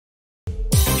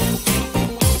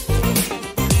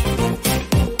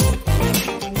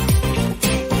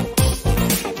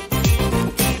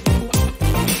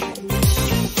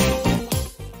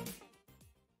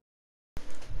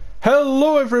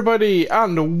Hello everybody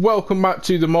and welcome back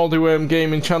to the MoldyWorm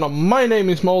gaming channel. My name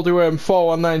is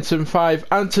MoldyWorm41975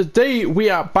 and today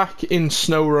we are back in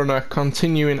SnowRunner,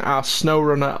 continuing our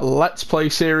SnowRunner Let's Play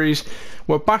series.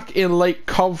 We're back in Lake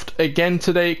Coved again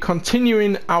today,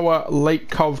 continuing our Lake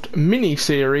Coved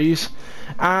mini-series.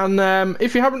 And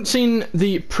if you haven't seen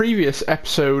the previous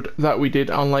episode that we did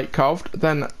on Lake Coved,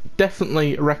 then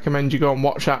definitely recommend you go and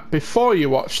watch that before you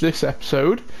watch this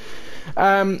episode.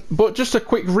 But just a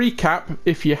quick recap,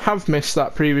 if you have missed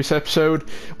that previous episode,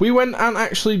 we went and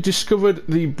actually discovered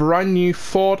the brand new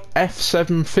Ford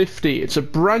F-750. It's a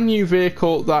brand new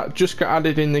vehicle that just got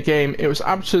added in the game. It was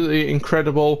absolutely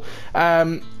incredible.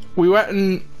 We went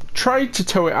and tried to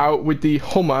tow it out with the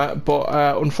Hummer, but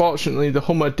unfortunately the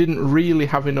Hummer didn't really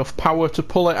have enough power to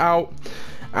pull it out,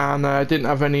 and I didn't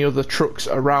have any other trucks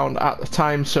around at the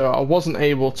time, so I wasn't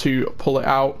able to pull it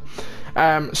out.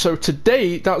 So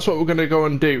today, that's what we're going to go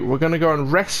and do. We're going to go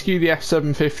and rescue the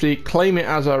F-750, claim it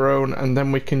as our own, and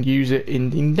then we can use it in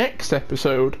the next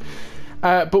episode.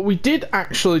 But we did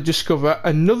actually discover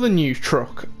another new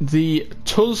truck, the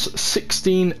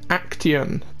TUZ-16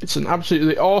 Action. It's an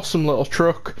absolutely awesome little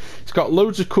truck. It's got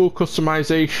loads of cool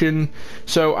customization.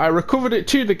 So I recovered it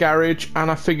to the garage, and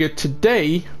I figured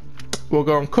today we'll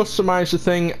go and customize the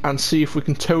thing and see if we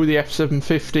can tow the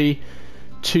F-750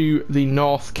 to the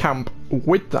North Camp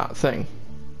with that thing.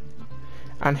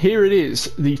 And here it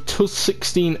is, the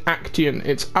TUZ-16 Action.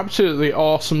 It's absolutely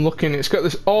awesome looking. It's got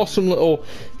this awesome little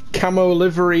camo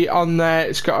livery on there.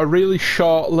 It's got a really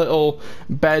short little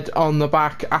bed on the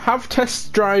back. I have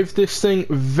test drive this thing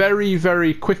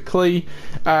very quickly.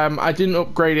 I didn't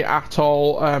upgrade it at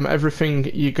all.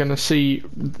 Everything you're gonna see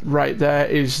right there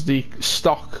is the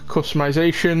stock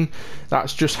customization.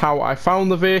 That's just how I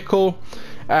found the vehicle.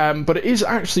 But it is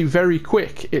actually very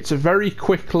quick. It's a very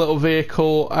quick little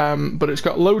vehicle, but it's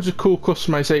got loads of cool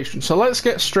customization. So let's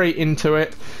get straight into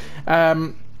it.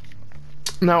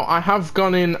 Now I have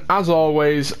gone in as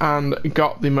always and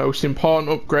got the most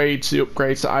important upgrades, the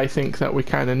upgrades that I think that we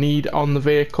kind of need on the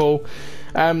vehicle.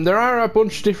 There are a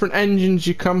bunch of different engines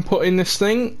you can put in this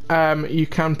thing. You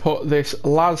can put this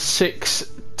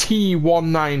LAZ6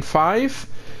 T195,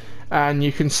 and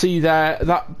you can see there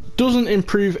that doesn't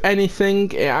improve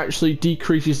anything. It actually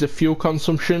decreases the fuel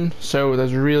consumption, so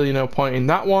there's really no point in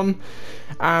that one.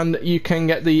 And you can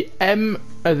get the IMZ6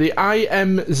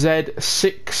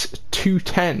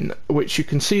 210, which you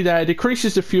can see there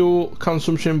decreases the fuel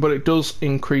consumption, but it does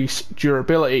increase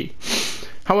durability.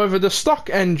 However, the stock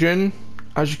engine,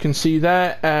 as you can see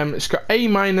there, it's got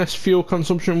A- fuel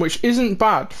consumption, which isn't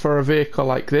bad for a vehicle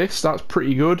like this. That's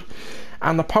pretty good.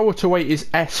 And the power to weight is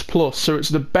S+, so it's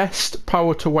the best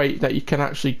power to weight that you can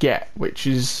actually get, which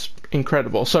is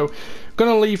incredible. So I'm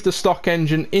going to leave the stock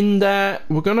engine in there.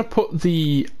 We're going to put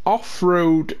the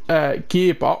off-road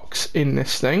gearbox in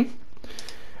this thing.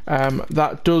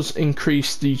 That does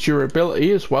increase the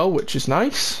durability as well, which is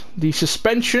nice. The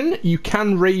suspension, you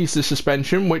can raise the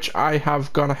suspension, which I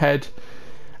have gone ahead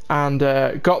and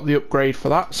got the upgrade for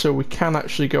that, so we can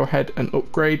actually go ahead and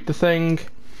upgrade the thing.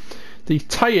 The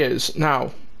tyres,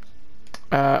 now,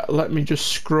 let me just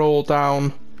scroll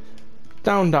down,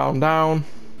 and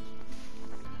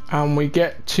we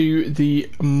get to the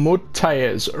mud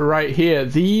tyres right here.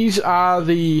 These are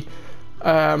the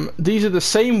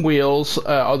same wheels,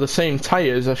 or the same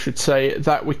tyres, I should say,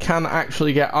 that we can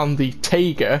actually get on the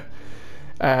Taiga.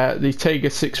 The Taiga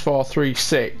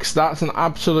 6436. That's an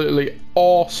absolutely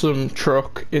awesome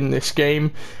truck in this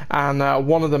game, and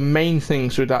one of the main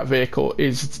things with that vehicle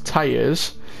is the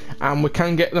tyres, and we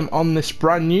can get them on this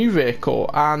brand new vehicle.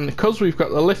 And because we've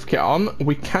got the lift kit on,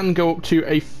 we can go up to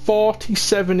a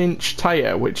 47-inch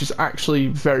tyre, which is actually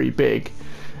very big.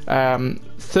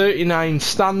 39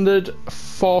 standard,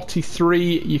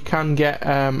 43 you can get,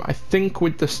 I think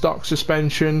with the stock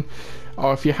suspension,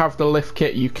 or if you have the lift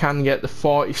kit you can get the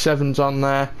 47s on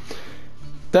there.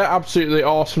 They're absolutely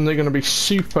awesome. They're going to be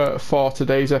super for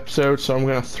today's episode, so I'm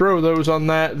going to throw those on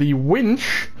there. The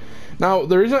winch, now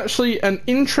there is actually an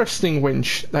interesting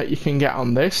winch that you can get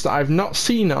on this that I've not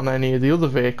seen on any of the other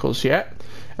vehicles yet.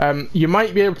 You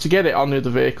might be able to get it on the other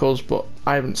vehicles, but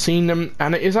I haven't seen them,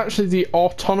 and it is actually the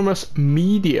autonomous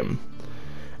medium.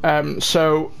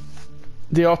 So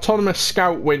the autonomous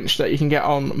scout winch that you can get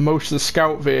on most of the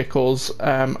scout vehicles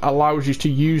allows you to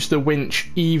use the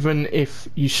winch even if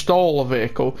you stall a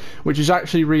vehicle, which is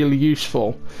actually really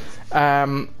useful.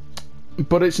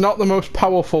 But it's not the most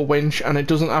powerful winch, and it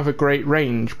doesn't have a great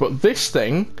range. But this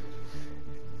thing,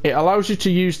 it allows you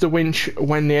to use the winch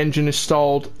when the engine is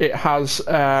stalled. It has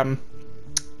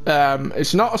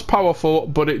It's not as powerful,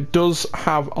 but it does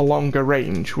have a longer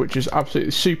range, which is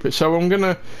absolutely super. So I'm going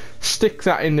to stick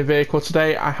that in the vehicle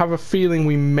today. I have a feeling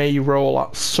we may roll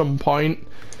at some point.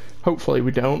 Hopefully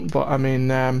we don't, but I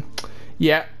mean,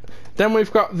 yeah. Then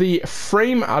we've got the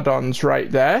frame add-ons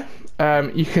right there.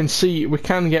 You can see we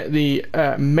can get the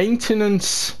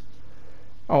maintenance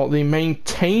or the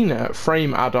maintainer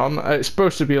frame add-on. It's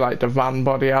supposed to be like the van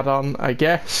body add-on, I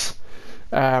guess.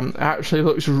 It actually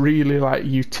looks really like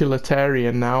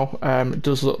utilitarian now. It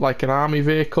does look like an army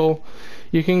vehicle.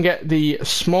 You can get the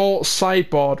small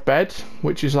sideboard bed,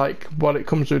 which is like what it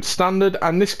comes with standard,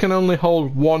 and this can only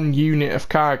hold 1 unit of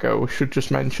cargo. Should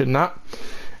just mention that.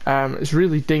 It's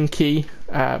really dinky,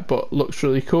 but looks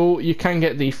really cool. You can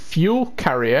get the fuel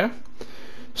carrier,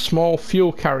 small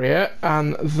fuel carrier,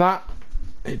 and that,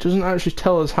 it doesn't actually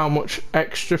tell us how much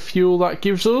extra fuel that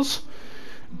gives us,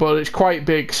 but it's quite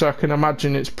big, so I can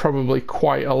imagine it's probably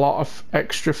quite a lot of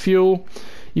extra fuel.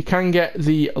 You can get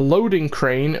the loading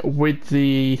crane with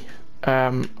the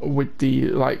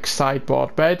like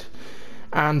sideboard bed,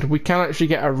 and we can actually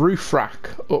get a roof rack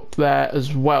up there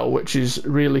as well, which is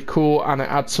really cool, and it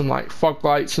adds some like fog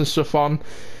lights and stuff on.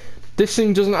 This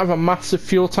thing doesn't have a massive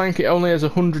fuel tank, it only has a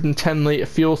 110 litre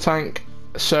fuel tank,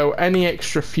 so any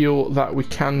extra fuel that we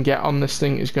can get on this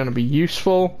thing is going to be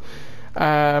useful.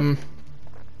 I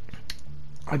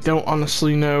don't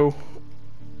honestly know.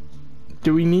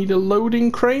 Do we need a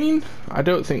loading crane? I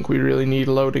don't think we really need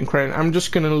a loading crane. I'm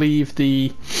just going to leave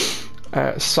the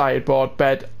sideboard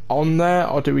bed on there,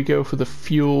 or do we go for the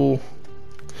fuel?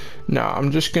 No,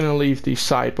 I'm just going to leave the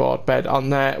sideboard bed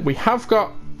on there. We have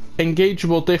got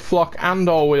engageable diff lock and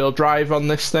all-wheel drive on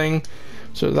this thing,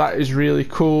 so that is really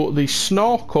cool. The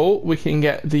snorkel, we can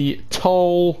get the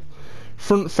tall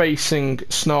front-facing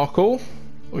snorkel,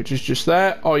 which is just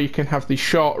there, or you can have the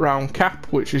short round cap,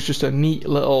 which is just a neat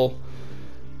little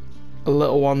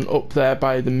one up there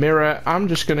by the mirror. I'm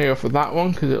just going to go for that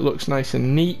one because it looks nice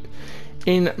and neat.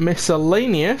 In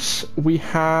miscellaneous, we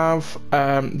have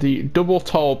the double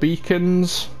tall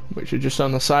beacons, which are just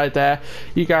on the side there.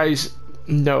 You guys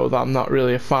know that I'm not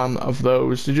really a fan of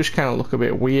those. They just kind of look a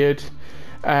bit weird.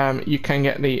 You can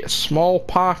get the small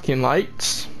parking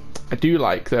lights. I do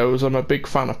like those. I'm a big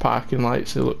fan of parking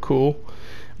lights. They look cool.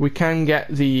 We can get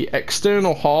the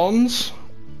external horns,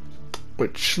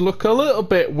 which look a little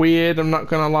bit weird, I'm not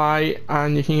gonna lie,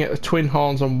 and you can get the twin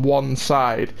horns on one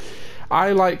side.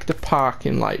 I like the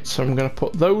parking lights, so I'm gonna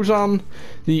put those on.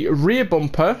 The rear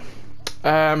bumper,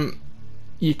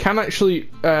 you can actually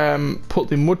put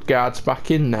the mudguards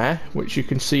back in there, which you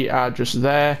can see are just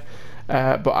there,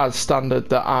 but as standard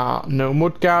there are no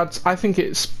mudguards. I think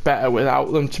it's better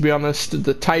without them, to be honest.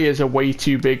 The tyres are way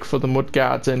too big for the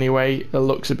mudguards anyway, it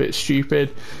looks a bit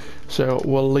stupid. So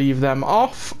we'll leave them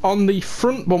off. On the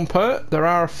front bumper, there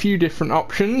are a few different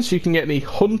options. You can get the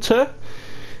Hunter,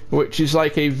 which is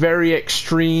like a very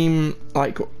extreme,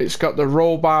 like it's got the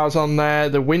roll bars on there.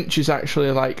 The winch is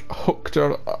actually like hooked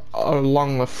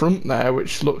along the front there,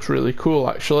 which looks really cool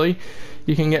actually.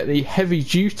 You can get the heavy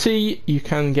duty. You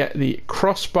can get the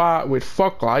crossbar with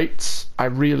fog lights. I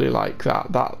really like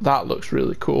that. That looks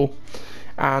really cool.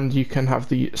 And you can have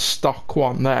the stock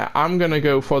one there. I'm gonna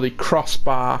go for the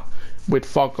crossbar with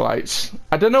fog lights.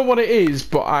 I don't know what it is,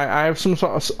 but I have some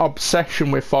sort of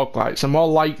obsession with fog lights. The more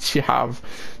lights you have,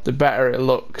 the better it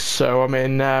looks. So I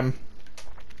mean,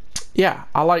 yeah,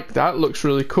 I like that. It looks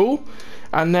really cool.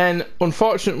 And then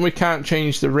unfortunately we can't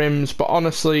change the rims, but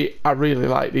honestly I really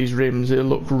like these rims. They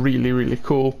look really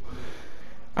cool.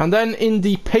 And then in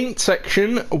the paint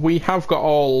section we have got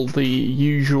all the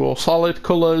usual solid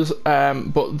colours,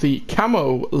 but the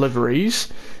camo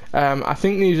liveries, I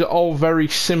think these are all very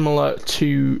similar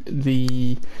to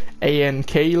the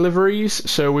ANK liveries.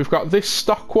 So we've got this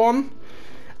stock one,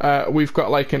 we've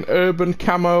got like an urban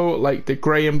camo, like the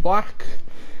grey and black.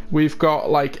 We've got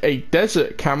like a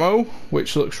desert camo,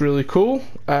 which looks really cool.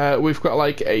 We've got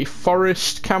like a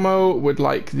forest camo with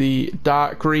like the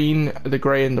dark green, the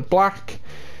grey and the black.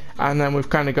 And then we've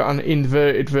kind of got an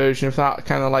inverted version of that,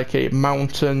 kind of like a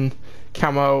mountain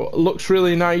camo. Looks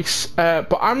really nice,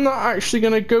 but I'm not actually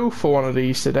going to go for one of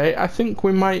these today. I think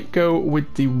we might go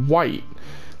with the white,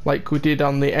 like we did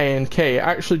on the ANK. It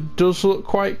actually does look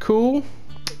quite cool,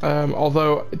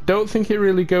 although I don't think it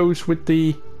really goes with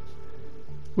the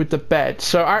bed.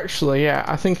 So actually, yeah,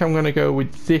 I think I'm going to go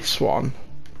with this one,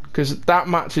 because that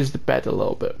matches the bed a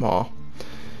little bit more.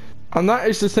 And that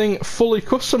is the thing, fully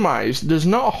customized. There's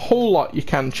not a whole lot you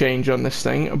can change on this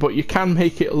thing, but you can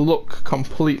make it look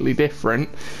completely different.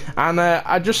 And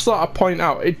I just thought I'd point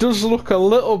out, it does look a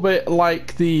little bit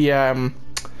like the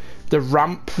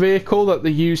ramp vehicle that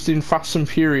they used in Fast and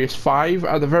Furious 5.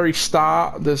 At the very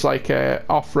start, there's like a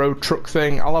off-road truck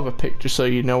thing. I'll have a picture so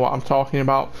you know what I'm talking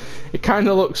about. It kind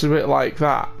of looks a bit like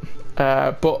that.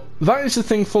 But that is the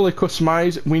thing fully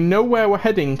customized. We know where we're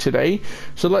heading today,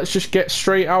 so let's just get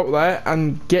straight out there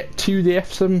and get to the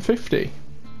F-750.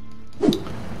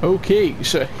 Okay,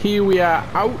 so here we are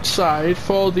outside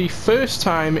for the first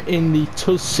time in the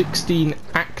TUS 16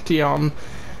 Action.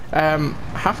 I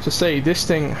have to say, this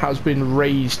thing has been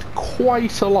raised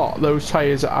quite a lot. Those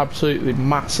tyres are absolutely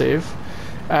massive.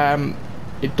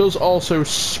 It does also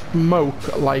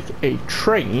smoke like a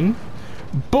train,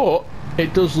 but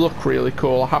it does look really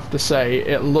cool. I have to say,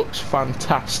 it looks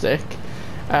fantastic.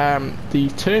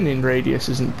 The turning radius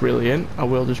isn't brilliant, I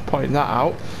will just point that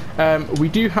out. We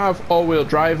do have all-wheel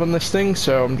drive on this thing,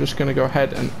 so I'm just going to go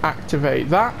ahead and activate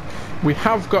that. We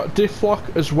have got diff lock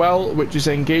as well, which is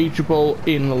engageable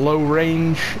in low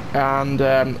range, and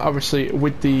obviously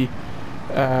with the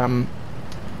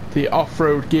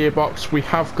off-road gearbox, we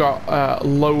have got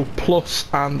low plus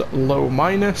and low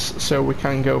minus, so we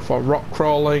can go for rock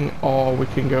crawling, or we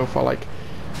can go for like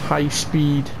high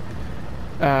speed,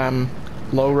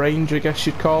 low range, I guess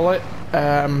you'd call it.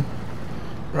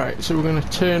 Right, so we're going to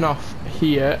turn off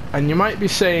here, and you might be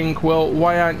saying, well,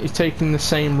 why aren't you taking the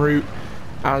same route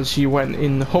as you went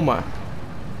in the Hummer?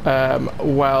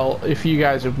 Well, if you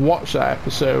guys have watched that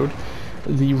episode,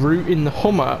 the route in the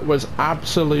Hummer was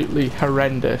absolutely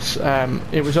horrendous.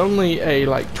 It was only a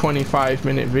like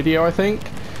 25-minute video, I think,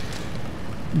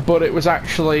 but it was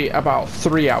actually about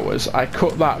 3 hours. I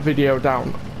cut that video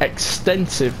down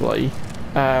extensively.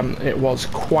 It was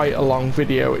quite a long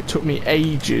video. It took me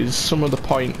ages. Some of the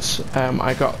points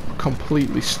I got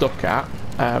completely stuck at.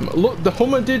 Look, the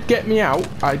Hummer did get me out.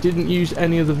 I didn't use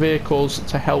any of the vehicles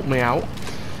to help me out.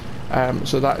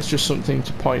 So that's just something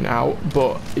to point out.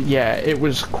 But yeah, it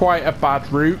was quite a bad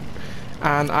route.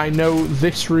 And I know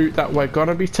this route that we're going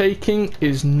to be taking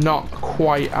is not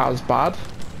quite as bad.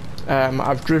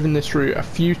 I've driven this route a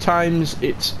few times.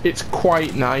 It's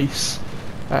quite nice.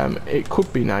 It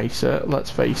could be nicer, let's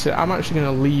face it. I'm actually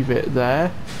going to leave it there.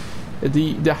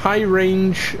 The high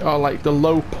range, or like the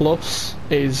low plus,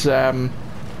 is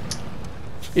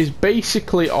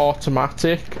basically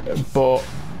automatic, but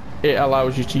it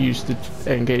allows you to use the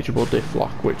engageable diff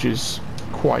lock, which is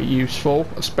quite useful,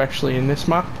 especially in this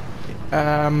map.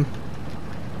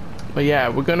 But yeah,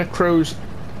 we're gonna cross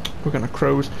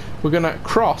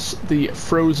the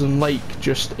frozen lake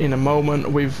just in a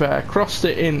moment. We've crossed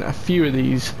it in a few of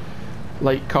these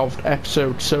Lake Cov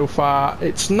episodes so far.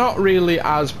 It's not really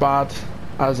as bad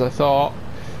as I thought.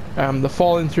 The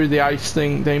falling through the ice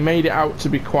thing, they made it out to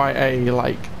be quite a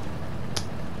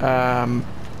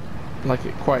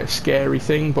quite a scary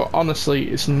thing, but honestly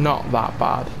it's not that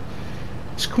bad.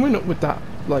 It's coming up with that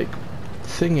like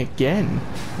thing again.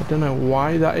 I don't know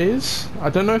why that is. I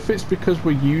don't know if it's because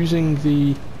we're using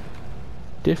the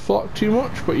diff lock too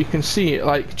much, but you can see it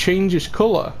like changes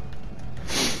colour.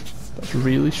 That's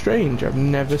really strange. I've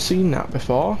never seen that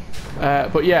before.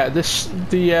 But yeah,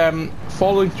 the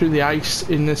falling through the ice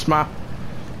in this map,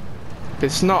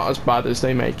 it's not as bad as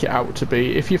they make it out to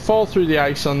be. If you fall through the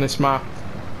ice on this map,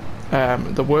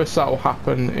 the worst that will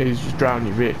happen is you drown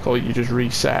your vehicle, you just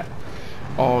reset,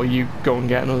 or you go and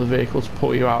get another vehicle to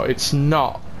pull you out. It's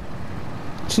not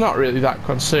really that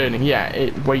concerning. Yeah,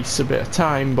 it wastes a bit of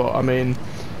time, but I mean,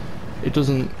 it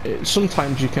doesn't.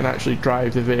 Sometimes you can actually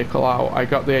drive the vehicle out. I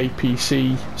got the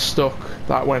APC stuck,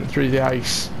 that went through the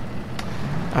ice,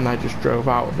 and I just drove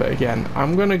out of it again.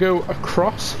 I'm gonna go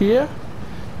across here.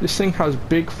 This thing has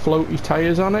big floaty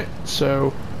tyres on it,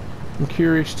 so I'm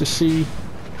curious to see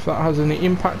if that has any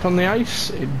impact on the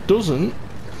ice. It doesn't.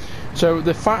 So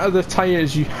the fatter the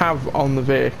tyres you have on the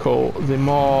vehicle, the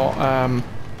more,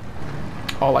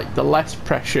 or like the less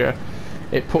pressure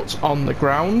it puts on the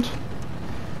ground,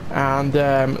 and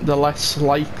the less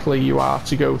likely you are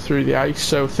to go through the ice.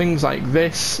 So things like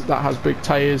this, that has big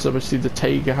tyres, obviously the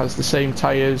Taiga has the same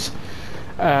tyres,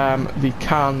 the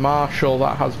Cairn Marshall,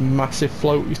 that has massive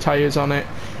floaty tyres on it.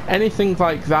 Anything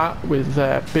like that with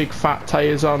big fat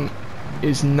tyres on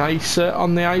is nicer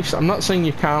on the ice. I'm not saying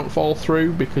you can't fall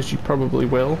through, because you probably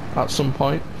will at some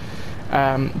point,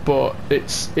 but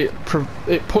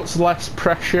it puts less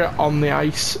pressure on the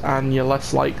ice and you're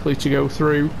less likely to go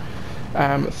through.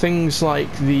 Things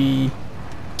like the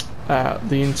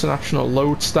International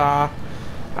Lodestar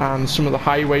and some of the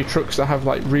highway trucks that have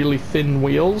like really thin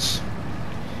wheels,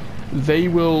 they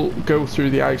will go through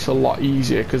the ice a lot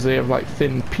easier because they have like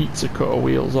thin pizza cutter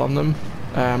wheels on them.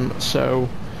 So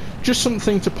just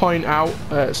something to point out,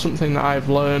 something that I've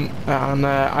learned. And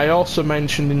I also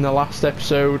mentioned in the last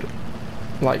episode,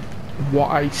 like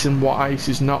what ice and what ice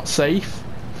is not safe.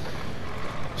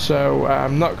 So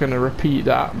I'm not going to repeat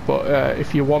that, but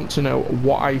if you want to know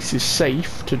what ice is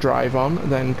safe to drive on,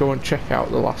 then go and check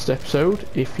out the last episode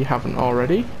if you haven't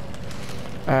already.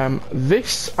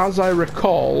 This, as I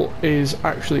recall, is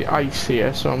actually ice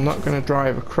here, so I'm not going to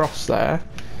drive across there.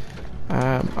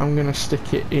 I'm going to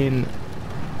stick it in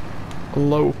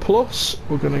low plus.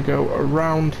 We're going to go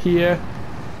around here.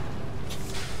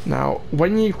 Now,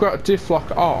 when you've got a diff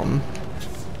lock on,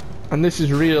 and this is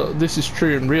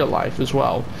true in real life as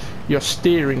well, your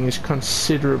steering is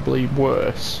considerably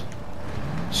worse.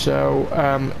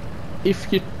 So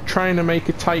if you're trying to make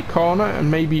a tight corner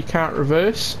and maybe you can't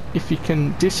reverse, if you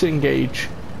can disengage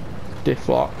diff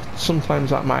lock,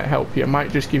 sometimes that might help you. It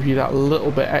might just give you that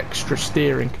little bit extra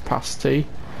steering capacity,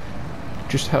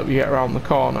 just to help you get around the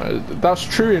corner. That's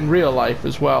true in real life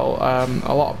as well.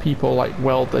 A lot of people like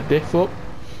weld their diff up,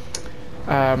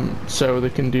 so they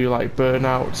can do like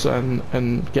burnouts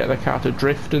and get their car to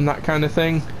drift and that kind of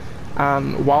thing.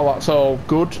 And while that's all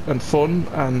good and fun,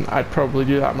 and I'd probably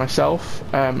do that myself,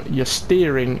 your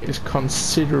steering is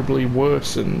considerably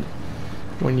worsened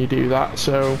when you do that.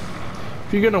 So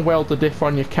if you're going to weld the diff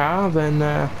on your car,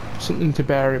 then something to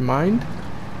bear in mind.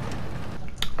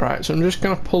 Right, so I'm just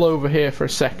going to pull over here for a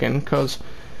second, because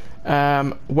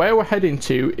where we're heading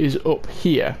to is up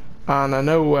here. And I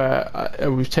know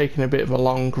we've taken a bit of a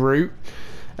long route,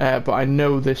 but I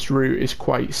know this route is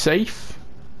quite safe.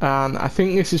 And I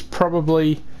think this is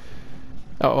probably...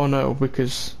 oh no,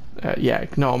 because... yeah,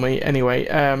 ignore me. Anyway,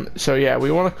 so yeah,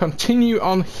 we want to continue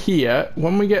on here.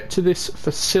 When we get to this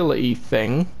facility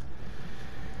thing...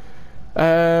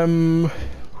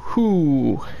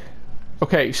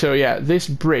 okay, so yeah, this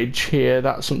bridge here,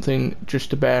 that's something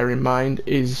just to bear in mind,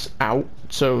 is out.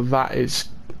 So that is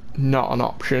not an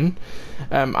option.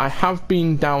 I have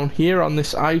been down here on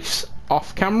this ice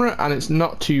off camera and it's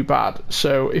not too bad.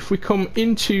 So if we come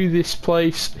into this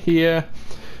place here,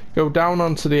 go down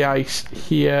onto the ice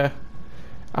here,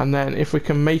 and then if we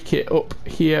can make it up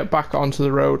here back onto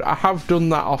the road, I have done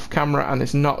that off camera and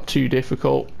it's not too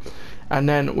difficult. And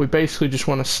then we basically just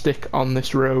want to stick on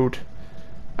this road,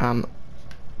 and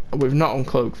we've not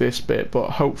uncloaked this bit, but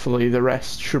hopefully the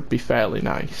rest should be fairly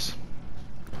nice.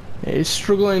 It is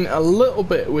struggling a little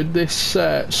bit with this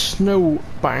snow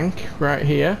bank right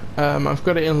here. I've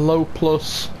got it in low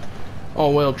plus,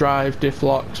 all-wheel drive, diff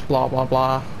locks, blah blah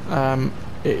blah.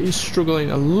 It is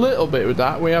struggling a little bit with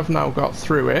that. We have now got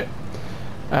through it.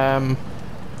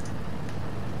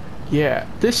 Yeah,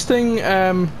 this thing,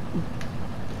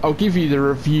 I'll give you the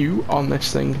review on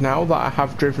this thing now that I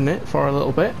have driven it for a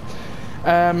little bit.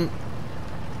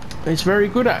 It's very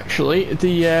good actually.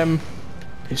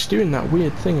 It's doing that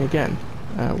weird thing again.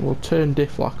 We'll turn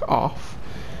diff lock off.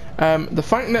 The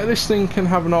fact that this thing can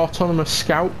have an autonomous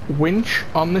scout winch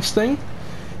on this thing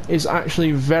is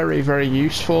actually very, very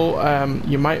useful.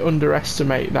 You might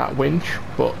underestimate that winch,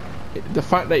 but the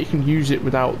fact that you can use it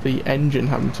without the engine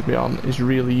having to be on is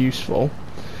really useful.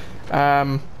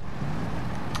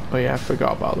 Oh yeah, I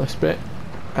forgot about this bit.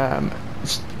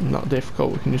 It's not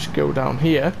difficult, we can just go down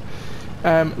here.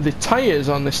 The tyres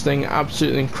on this thing are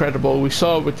absolutely incredible. We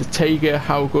saw with the Taiga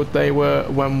how good they were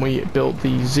when we built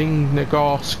the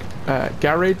Zingnagorsk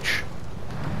garage.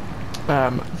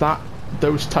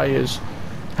 Those tyres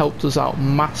helped us out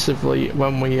massively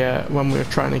when we were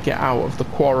trying to get out of the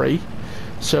quarry.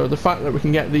 So the fact that we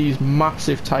can get these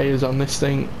massive tyres on this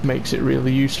thing makes it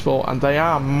really useful, and they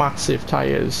are massive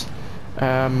tyres.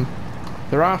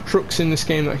 There are trucks in this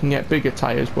game that can get bigger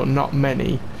tyres, but not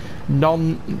many.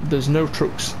 There's no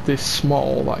trucks this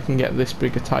small that can get this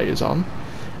bigger tyres on.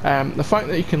 The fact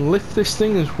that you can lift this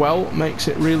thing as well makes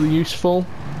it really useful,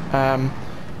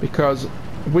 because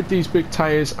with these big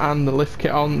tyres and the lift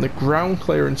kit on, the ground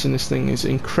clearance in this thing is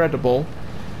incredible.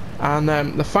 And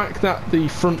the fact that the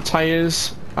front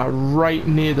tyres are right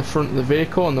near the front of the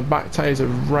vehicle and the back tyres are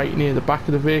right near the back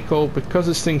of the vehicle, because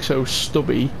this thing's so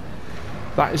stubby,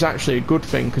 that is actually a good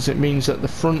thing, because it means that the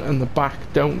front and the back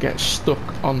don't get stuck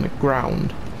on the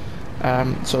ground.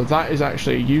 So that is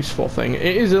actually a useful thing.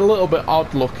 It is a little bit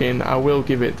odd looking, I will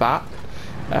give it that.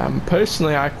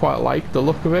 Personally, I quite like the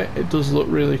look of it. It does look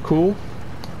really cool.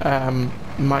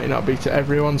 Might not be to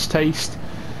everyone's taste.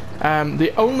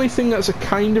 The only thing that's a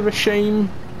kind of a shame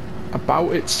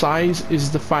about its size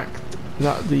is the fact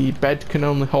that the bed can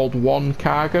only hold one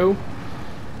cargo.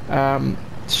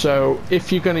 So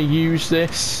if you're going to use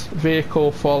this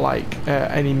vehicle for like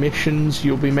any missions,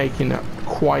 you'll be making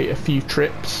quite a few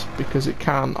trips, because it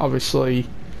can't obviously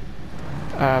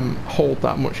hold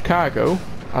that much cargo,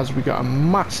 as we got a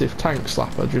massive tank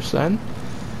slapper just then.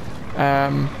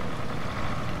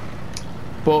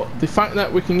 but the fact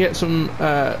that we can get some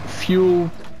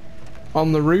fuel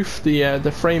on the roof,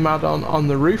 the frame add-on on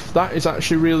the roof, that is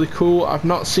actually really cool. I've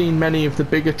not seen many of the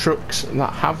bigger trucks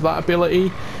that have that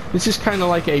ability. This is kind of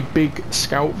like a big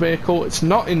scout vehicle. It's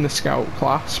not in the scout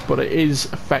class, but it is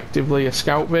effectively a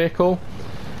scout vehicle.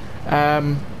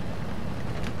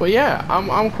 But yeah,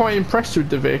 I'm quite impressed with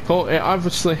the vehicle. It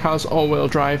obviously has all-wheel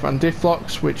drive and diff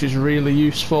locks, which is really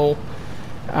useful.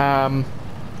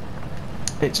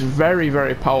 It's very,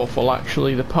 very powerful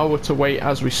actually. The power to weight,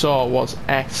 as we saw, was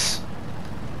S.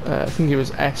 I think it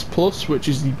was S+, which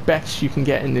is the best you can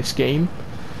get in this game.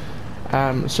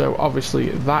 So obviously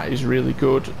that is really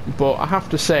good, but I have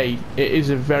to say it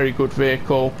is a very good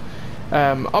vehicle.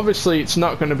 Obviously it's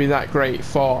not going to be that great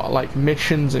for like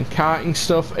missions and karting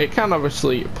stuff. It can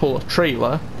obviously pull a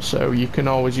trailer, so you can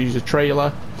always use a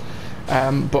trailer,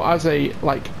 but as a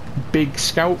like big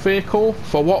scout vehicle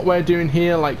for what we're doing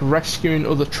here, like rescuing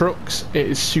other trucks, it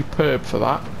is superb for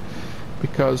that,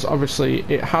 because obviously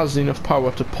it has enough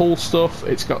power to pull stuff.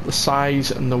 It's got the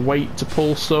size and the weight to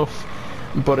pull stuff,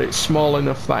 but it's small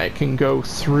enough that it can go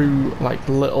through like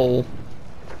little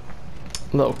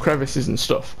crevices and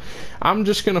stuff. I'm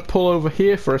just going to pull over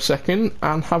here for a second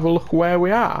and have a look where we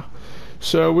are.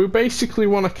 So we basically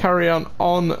want to carry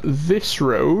on this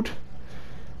road.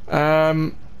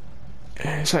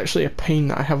 It's actually a pain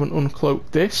that I haven't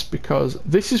uncloaked this, because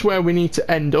this is where we need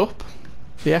to end up.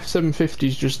 The F-750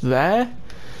 is just there.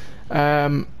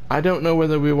 I don't know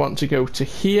whether we want to go to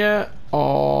here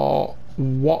or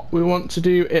what we want to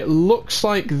do. It looks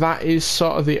like that is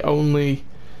sort of the only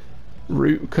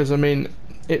route, because I mean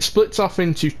it splits off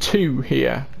into two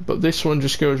here, but this one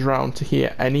just goes round to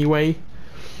here anyway.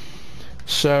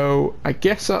 So I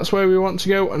guess that's where we want to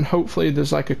go, and hopefully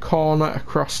there's like a corner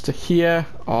across to here,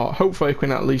 or hopefully we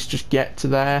can at least just get to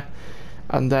there,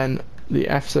 and then the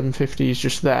F-750 is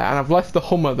just there. And I've left the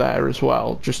Hummer there as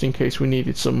well, just in case we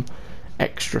needed some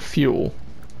extra fuel.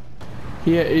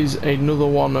 Here is another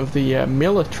one of the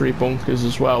military bunkers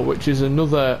as well, which is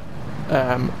another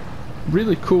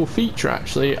really cool feature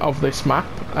actually of this map.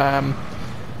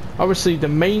 Obviously the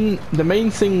main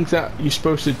thing that you're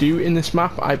supposed to do in this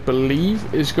map, I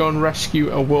believe, is go and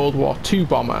rescue a World War II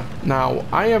bomber. Now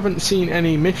I haven't seen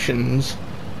any missions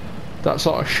that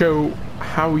sort of show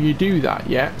how you do that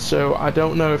yet, so I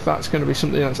don't know if that's going to be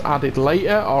something that's added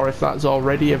later or if that's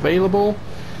already available.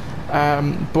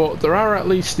 But there are at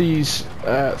least these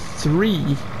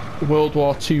 3 World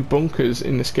War II bunkers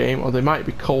in this game, or they might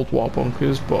be Cold War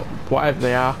bunkers, but whatever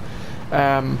they are,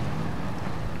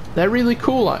 they're really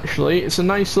cool actually. It's a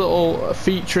nice little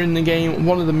feature in the game.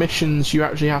 One of the missions, you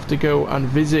actually have to go and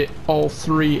visit all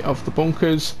 3 of the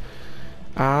bunkers,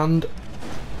 and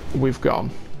we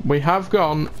have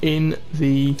gone in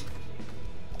the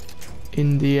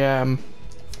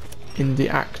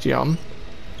Action.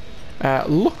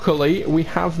 Luckily we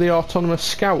have the autonomous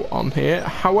scout on here.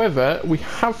 However, we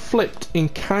have flipped in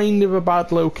kind of a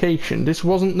bad location. This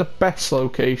wasn't the best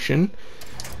location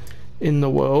in the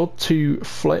world to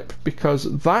flip, because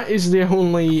that is the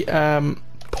only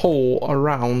pole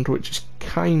around, which is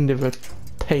kind of a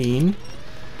pain.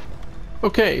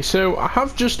 Okay, so I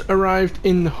have just arrived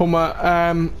in the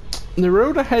Hummer. The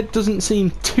road ahead doesn't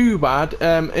seem too bad.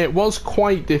 It was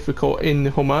quite difficult in the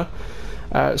Hummer,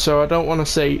 so I don't want to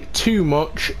say too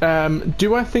much.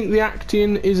 Do I think the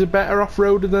Action is a better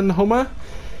off-roader than the Hummer?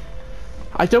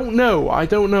 I don't know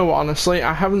honestly.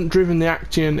 I haven't driven the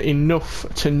Action enough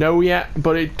to know yet,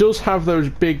 but it does have those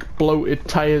big bloated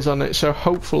tyres on it, so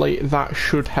hopefully that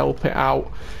should help it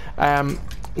out.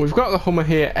 We've got the Hummer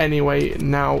here anyway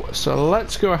now, so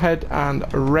let's go ahead and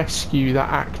rescue that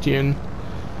Action.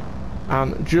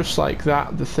 And just like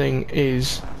that, the thing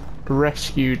is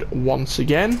rescued once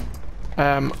again.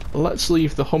 Let's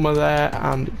leave the Hummer there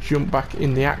and jump back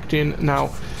in the Action.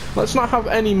 Now, let's not have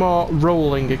any more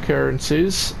rolling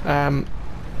occurrences.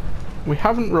 We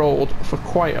haven't rolled for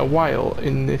quite a while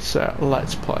in this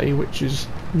Let's Play, which is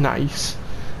nice.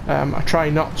 I try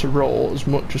not to roll as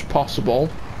much as possible.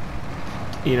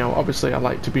 You know, obviously I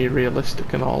like to be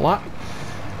realistic and all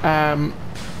that.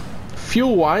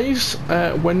 Fuel wise,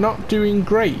 we're not doing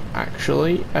great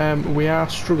actually. We are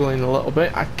struggling a little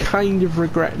bit. I kind of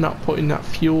regret not putting that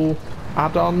fuel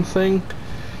add-on thing.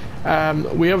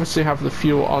 We obviously have the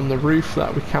fuel on the roof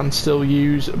that we can still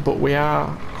use, but we are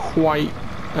quite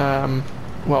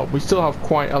well, we still have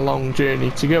quite a long journey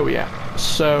to go yet,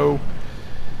 so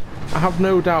I have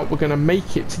no doubt we're going to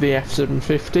make it to the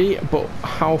F-750, but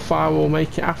how far we'll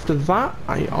make it after that,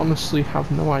 I honestly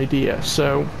have no idea.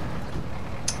 So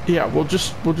yeah, we'll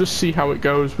just see how it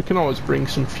goes. We can always bring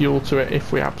some fuel to it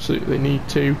if we absolutely need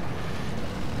to.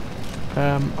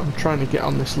 I'm trying to get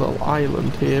on this little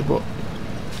island here, but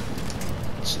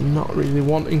it's not really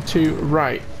wanting to.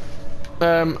 Right.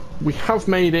 We have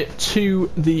made it to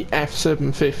the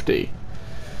F-750.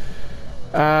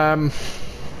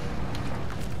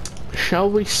 Shall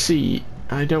we see?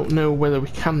 I don't know whether we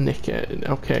can nick it.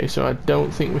 Okay, so I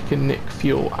don't think we can nick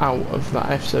fuel out of that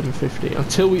F-750.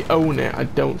 Until we own it, I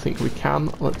don't think we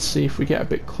can. Let's see if we get a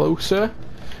bit closer.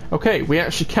 Okay, we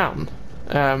actually can.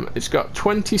 It's got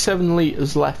 27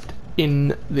 litres left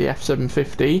in the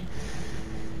F-750.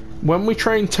 When we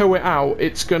try and tow it out,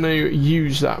 it's going to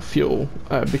use that fuel,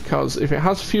 because if it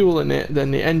has fuel in it,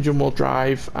 then the engine will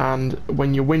drive, and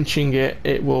when you're winching it,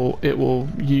 it will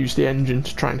use the engine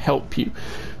to try and help you.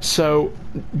 So,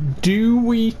 do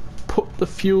we put the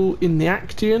fuel in the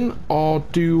Action, or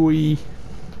do we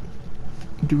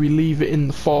leave it in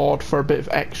the Ford for a bit of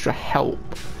extra help?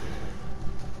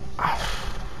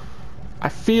 I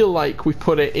feel like we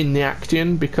put it in the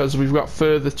Action because we've got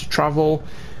further to travel.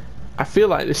 I feel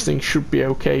like this thing should be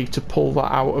okay to pull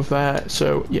that out of there,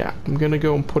 so yeah, I'm gonna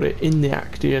go and put it in the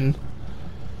Action.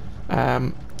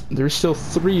 There is still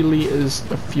 3 litres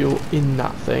of fuel in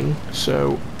that thing,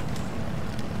 so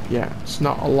yeah, it's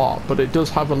not a lot, but it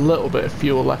does have a little bit of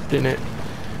fuel left in it.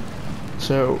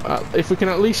 So if we can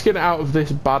at least get it out of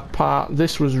this bad part.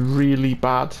 This was really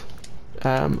bad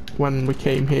when we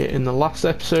came here in the last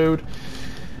episode.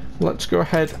 Let's go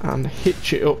ahead and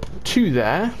hitch it up to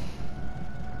there.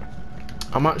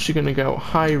 I'm actually going to go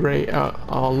high rate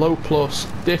or low plus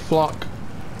diff lock,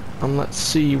 and let's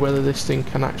see whether this thing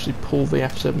can actually pull the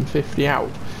F-750 out.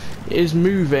 It is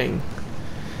moving.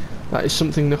 That is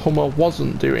something the Hummer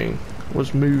wasn't doing,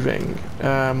 was moving.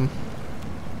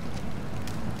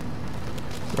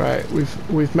 Right,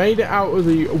 we've made it out of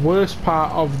the worst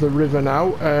part of the river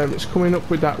now. It's coming up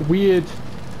with that weird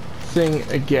thing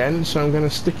again, so I'm going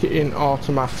to stick it in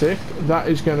automatic. That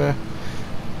is going to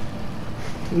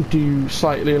do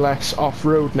slightly less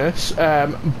off-roadness,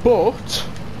 but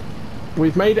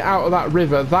we've made it out of that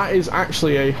river. That is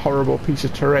actually a horrible piece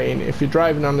of terrain. If you're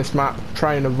driving on this map,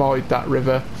 try and avoid that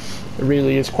river. It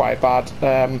really is quite bad.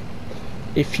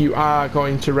 If you are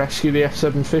going to rescue the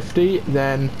F-750,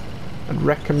 then I'd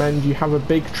recommend you have a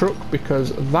big truck,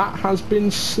 because that has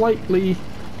been slightly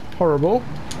horrible.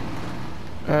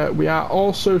 We are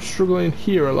also struggling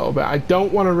here a little bit. I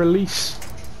don't want to release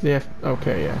the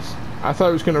okay, yes. I thought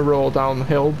it was going to roll down the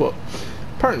hill, but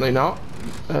apparently not.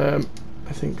 I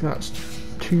think that's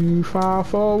too far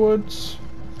forwards.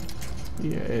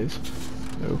 Yeah, it is.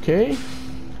 Okay.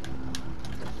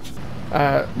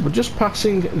 We're just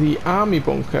passing the army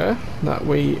bunker that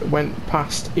we went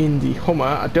past in the Hummer.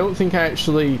 I don't think I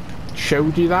actually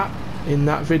showed you that in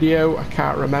that video. I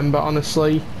can't remember,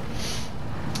 honestly.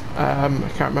 I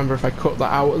can't remember if I cut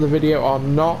that out of the video or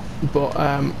not, but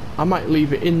I might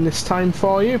leave it in this time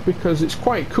for you because it's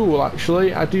quite cool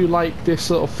actually. I do like this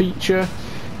little feature.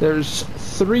 There's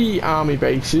 3 army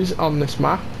bases on this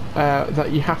map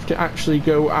that you have to actually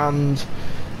go and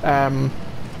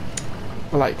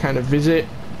like kind of visit.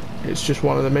 It's just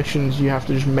one of the missions. You have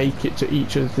to just make it to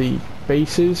each of the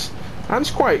bases, and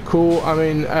it's quite cool. I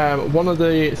mean, one of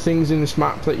the things in this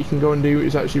map that you can go and do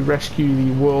is actually rescue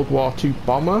the World War II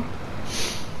bomber,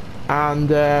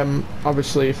 and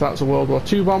obviously if that's a World War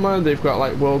II bomber, they've got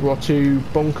like World War II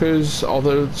bunkers,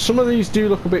 although some of these do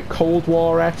look a bit Cold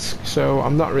War-esque, so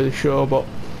I'm not really sure, but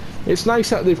it's nice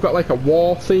that they've got like a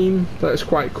war theme. That is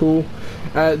quite cool.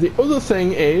 The other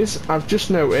thing is, I've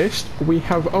just noticed we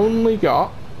have only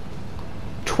got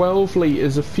 12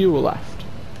 litres of fuel left,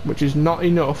 which is not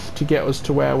enough to get us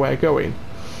to where we're going.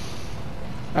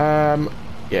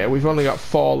 Yeah, we've only got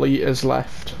 4 litres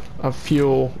left of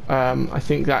fuel. I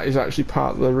think that is actually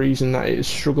part of the reason that it is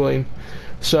struggling.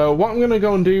 So what I'm going to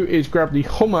go and do is grab the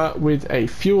Hummer with a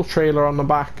fuel trailer on the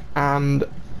back and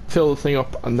fill the thing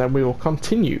up, and then we will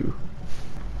continue.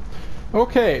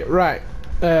 Okay, right.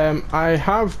 I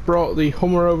have brought the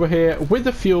Hummer over here with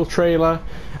the fuel trailer,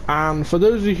 and for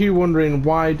those of you wondering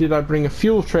why did I bring a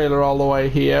fuel trailer all the way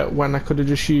here when I could have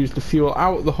just used the fuel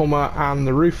out of the Hummer and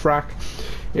the roof rack,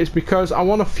 it's because I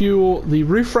want to fuel the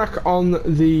roof rack on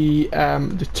the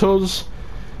Tuz,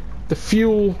 the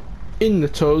fuel in the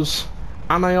Tuz,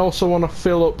 and I also want to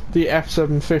fill up the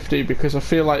F-750 because I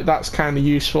feel like that's kind of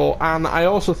useful. And I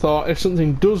also thought if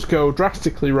something does go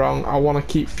drastically wrong, I want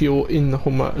to keep fuel in the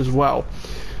Hummer as well.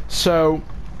 So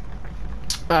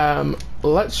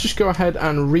let's just go ahead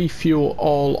and refuel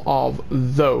all of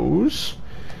those.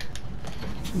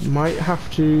 Might have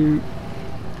to...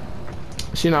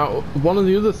 So, you know, one of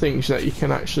the other things that you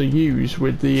can actually use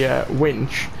with the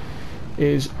winch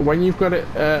is when you've got it,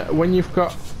 when you've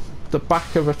got the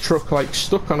back of a truck like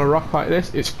stuck on a rock like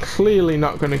this, it's clearly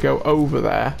not going to go over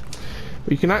there.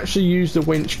 But you can actually use the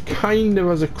winch kind of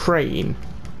as a crane.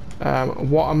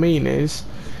 What I mean is,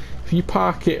 if you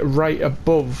park it right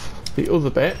above the other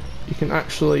bit, you can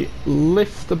actually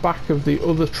lift the back of the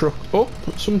other truck up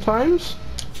sometimes.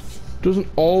 Doesn't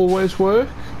always work.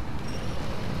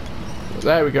 But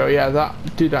there we go, yeah, that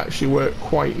did actually work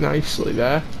quite nicely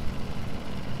there.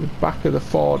 The back of the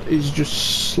Ford is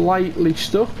just slightly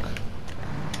stuck.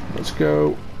 Let's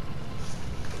go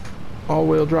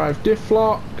all-wheel drive diff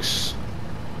locks.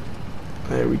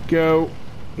 There we go.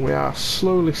 We are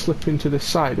slowly slipping to the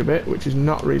side a bit, which is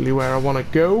not really where I want to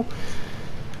go.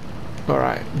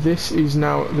 Alright, this is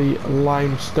now the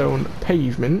limestone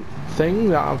pavement thing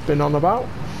that I've been on about.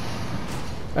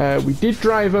 We did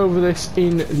drive over this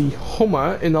in the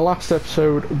Hummer in the last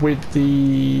episode with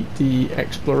the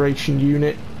exploration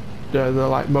unit, the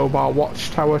like mobile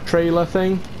watchtower trailer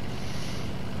thing,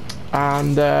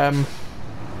 and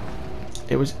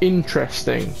it was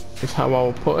interesting, is how I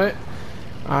will put it.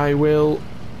 I will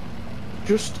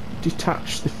just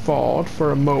detach the Ford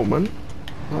for a moment.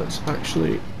 Let's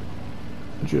actually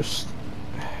just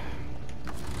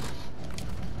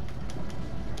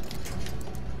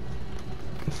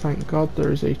thank God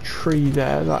there is a tree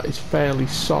there that is fairly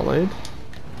solid.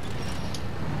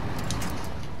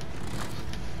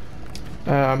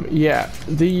 Yeah,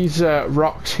 these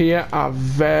rocks here are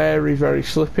very, very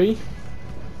slippy,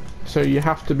 so you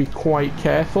have to be quite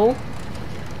careful.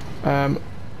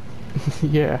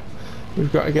 Yeah,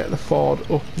 we've got to get the Ford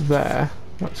up there.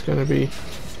 That's going to be...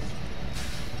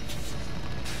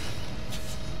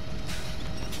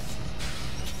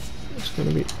 it's going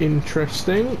to be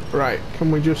interesting. Right,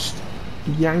 can we just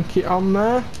yank it on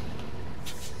there?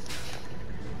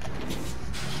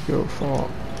 Let's go for...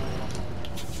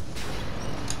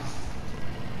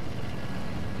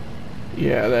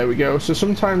 yeah, there we go. So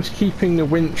sometimes keeping the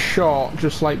winch short,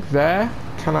 just like there,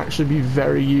 can actually be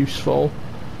very useful,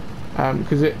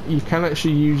 because you can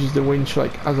actually use the winch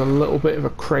like as a little bit of a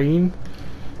crane.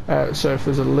 So if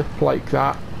there's a lip like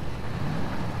that,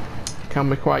 it can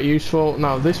be quite useful.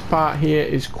 Now this part here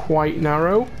is quite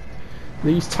narrow.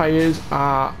 These tyres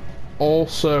are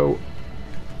also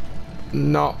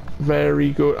not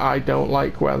very good. I don't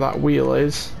like where that wheel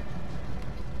is.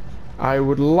 I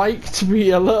would like to be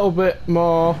a little bit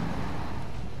more...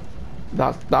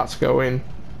 that's going...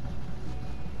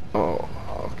 oh,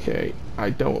 okay.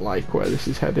 I don't like where this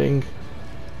is heading.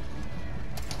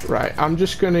 Right, I'm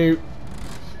just going to...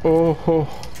 oh,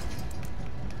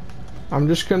 I'm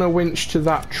just going to winch to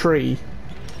that tree.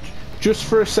 Just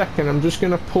for a second, I'm just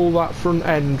going to pull that front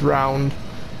end round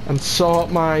and sort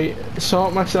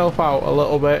myself out a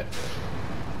little bit.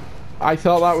 I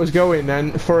thought that was going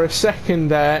then. For a second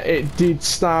there, it did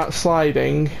start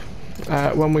sliding.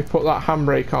 When we put that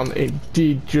handbrake on, it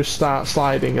did just start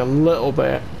sliding a little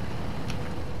bit.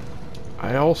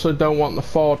 I also don't want the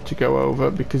Ford to go over,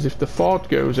 because if the Ford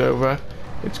goes over,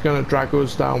 it's going to drag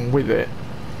us down with it.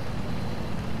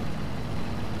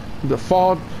 The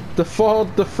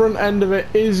front end of it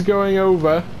is going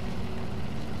over.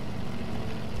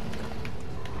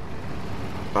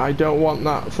 I don't want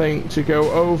that thing to go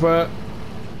over.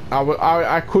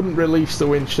 I couldn't release the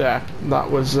winch there. That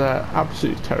was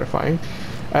absolutely terrifying.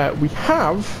 We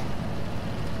have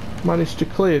managed to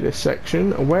clear this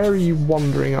section. Where are you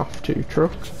wandering off to,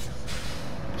 truck?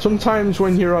 Sometimes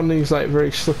when you're on these like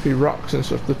very slippy rocks and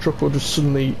stuff, the truck will just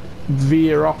suddenly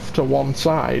veer off to one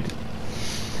side.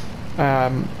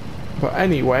 But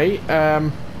anyway,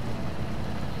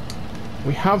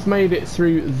 we have made it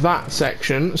through that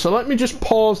section, so let me just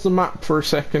pause the map for a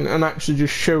second and actually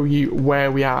just show you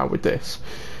where we are with this.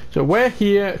 So we're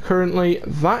here currently,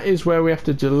 that is where we have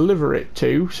to deliver it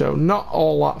to, so not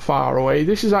all that far away.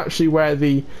 This is actually where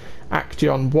the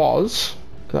Action was,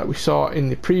 that we saw in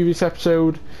the previous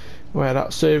episode, where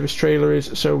that service trailer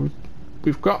is. So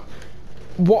we've got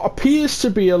what appears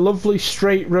to be a lovely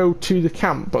straight road to the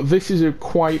camp, but this is a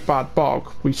quite bad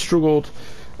bog. We struggled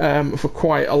for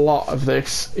quite a lot of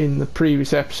this in the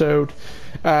previous episode.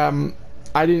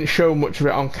 I didn't show much of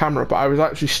it on camera, but I was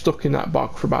actually stuck in that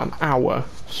bog for about an hour,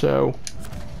 so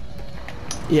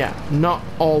yeah, not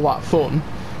all that fun.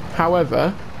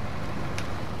 However,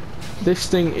 this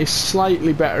thing is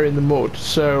slightly better in the mud,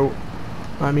 so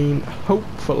I mean,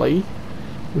 hopefully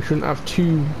we shouldn't have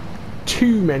too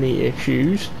many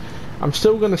issues. I'm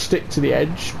still going to stick to the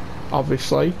edge,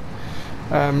 obviously.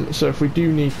 So if we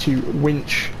do need to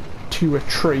winch to a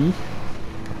tree,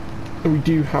 we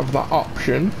do have that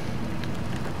option.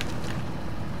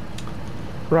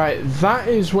 Right, that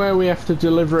is where we have to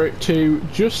deliver it to,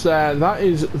 just there. That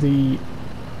is the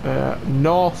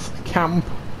North Camp.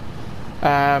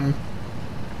 And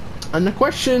the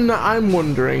question that I'm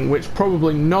wondering, which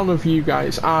probably none of you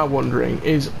guys are wondering,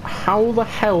 is how the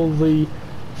hell the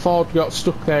Ford got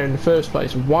stuck there in the first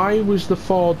place. Why was the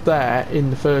Ford there in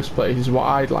the first place is what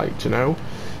I'd like to know.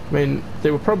 I mean,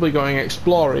 they were probably going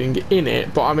exploring in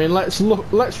it, but I mean, let's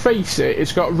face it,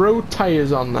 it's got road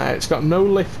tyres on there, it's got no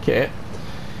lift kit,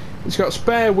 it's got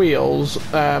spare wheels,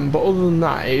 but other than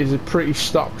that, it is a pretty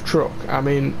stock truck. I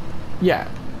mean, yeah,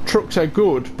 trucks are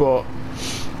good, but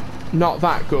not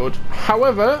that good.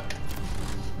 However,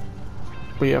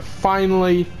 we have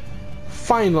finally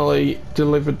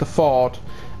delivered the Ford.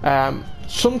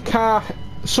 Some car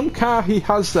he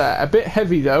has there, a bit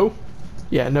heavy though.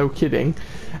 Yeah, no kidding.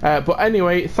 But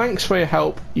anyway, thanks for your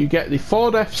help. You get the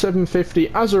Ford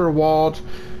F-750 as a reward,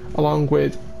 along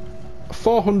with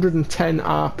 410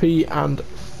 RP and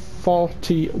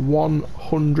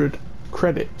 4100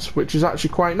 credits, which is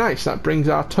actually quite nice. That brings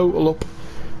our total up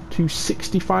to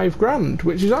 65 grand,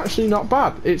 which is actually not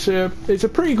bad. It's a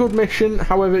pretty good mission.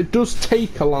 However, it does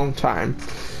take a long time.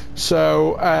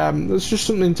 So there's just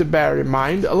something to bear in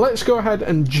mind. Let's go ahead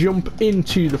and jump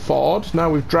into the Ford. Now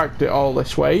we've dragged it all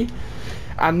this way.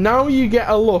 And now you get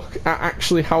a look at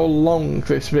actually how long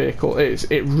this vehicle is.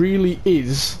 It really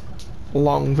is a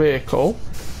long vehicle.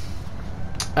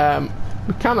 We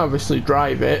can obviously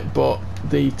drive it, but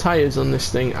the tyres on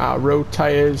this thing are road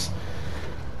tyres.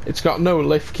 It's got no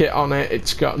lift kit on it.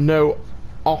 It's got no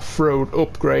off-road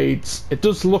upgrades. It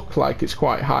does look like it's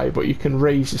quite high, but you can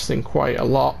raise this thing quite a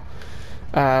lot.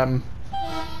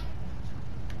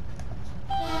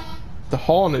 The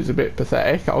horn is a bit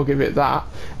pathetic, I'll give it that,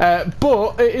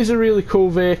 but it is a really cool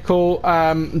vehicle.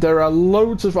 There are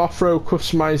loads of off-road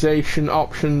customization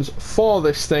options for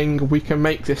this thing. We can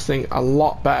make this thing a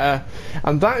lot better,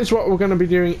 and that is what we're going to be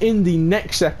doing in the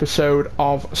next episode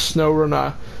of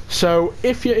SnowRunner. So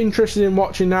if you're interested in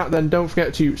watching that, then don't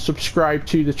forget to subscribe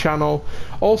to the channel.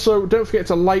 Also, don't forget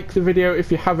to like the video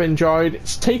if you have enjoyed.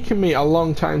 It's taken me a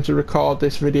long time to record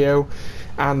this video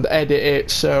and edit it,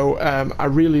 so I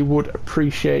really would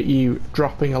appreciate you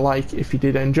dropping a like if you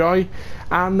did enjoy,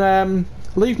 and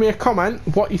leave me a comment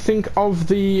what you think of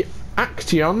the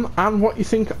Action and what you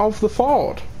think of the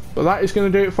Ford. But that is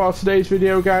going to do it for today's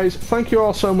video, guys. Thank you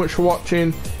all so much for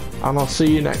watching, and I'll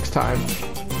see you next time.